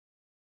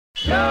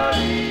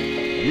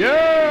Jody.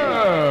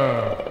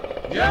 Yeah.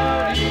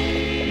 Jody.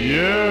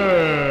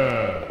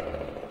 Yeah.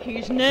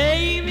 His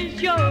name is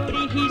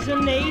Jody, he's a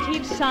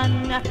native son.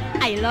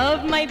 I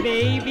love my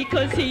baby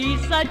 'cause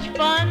he's such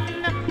fun.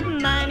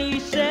 Man, he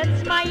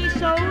sets my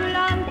soul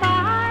on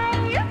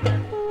fire.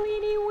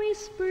 When he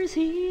whispers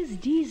his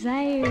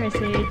desire, I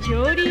say,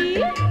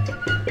 Jody,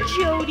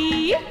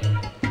 Jody,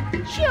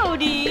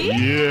 Jody.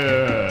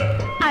 Yeah.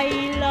 I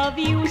love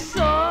you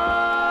so.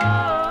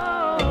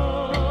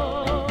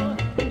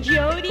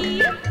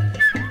 Jody,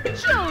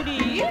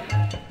 Jody,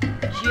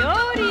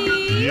 Jody.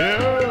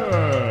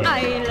 Yeah.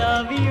 I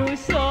love you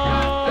so.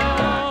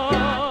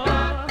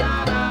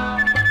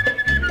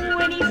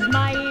 When he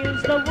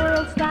smiles, the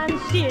world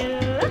stands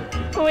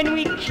still. When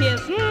we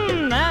kiss,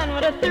 man,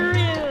 what a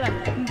thrill.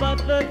 But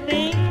the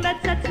thing that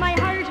sets my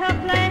heart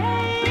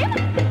aflame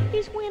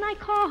is when I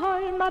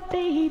call my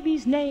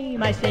baby's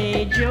name. I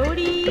say,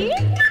 Jody,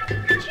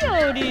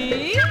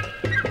 Jody,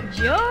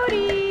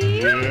 Jody.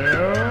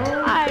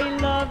 Yeah. I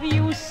love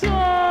you so.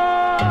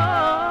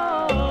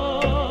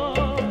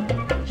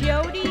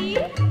 Jody,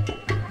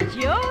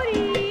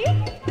 Jody,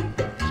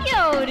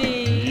 Jody.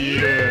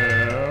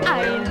 Yeah.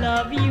 I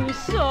love you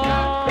so.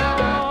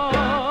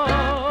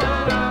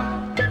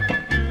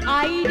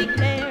 I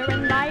declare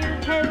and I'll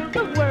tell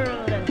the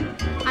world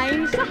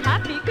I'm so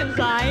happy 'cause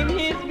I'm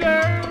his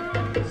girl.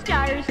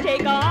 Stars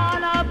take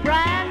on a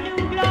brand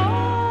new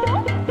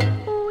glow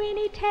when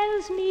he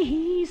tells me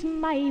he's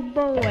my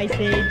beau. I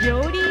say,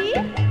 Jody,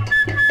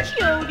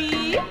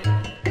 Jody,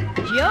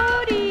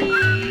 Jody.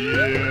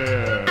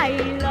 Yeah. I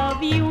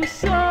love you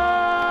so.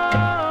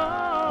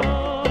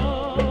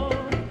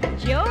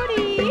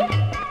 Jody,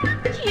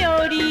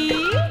 Jody,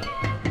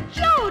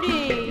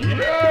 Jody.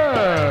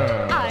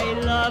 Yeah. I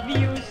love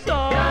you so.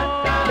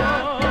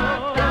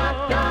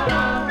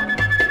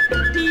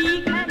 He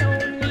can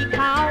only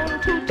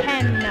count to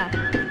 10.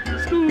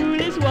 School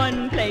is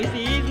one place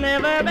he's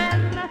never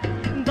been.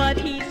 But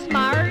he's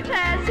smart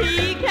as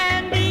he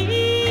can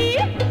be.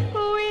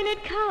 When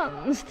it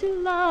comes to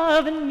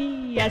loving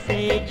me, I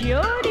say,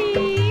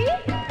 Jody,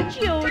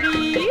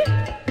 Jody,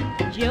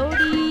 Jody.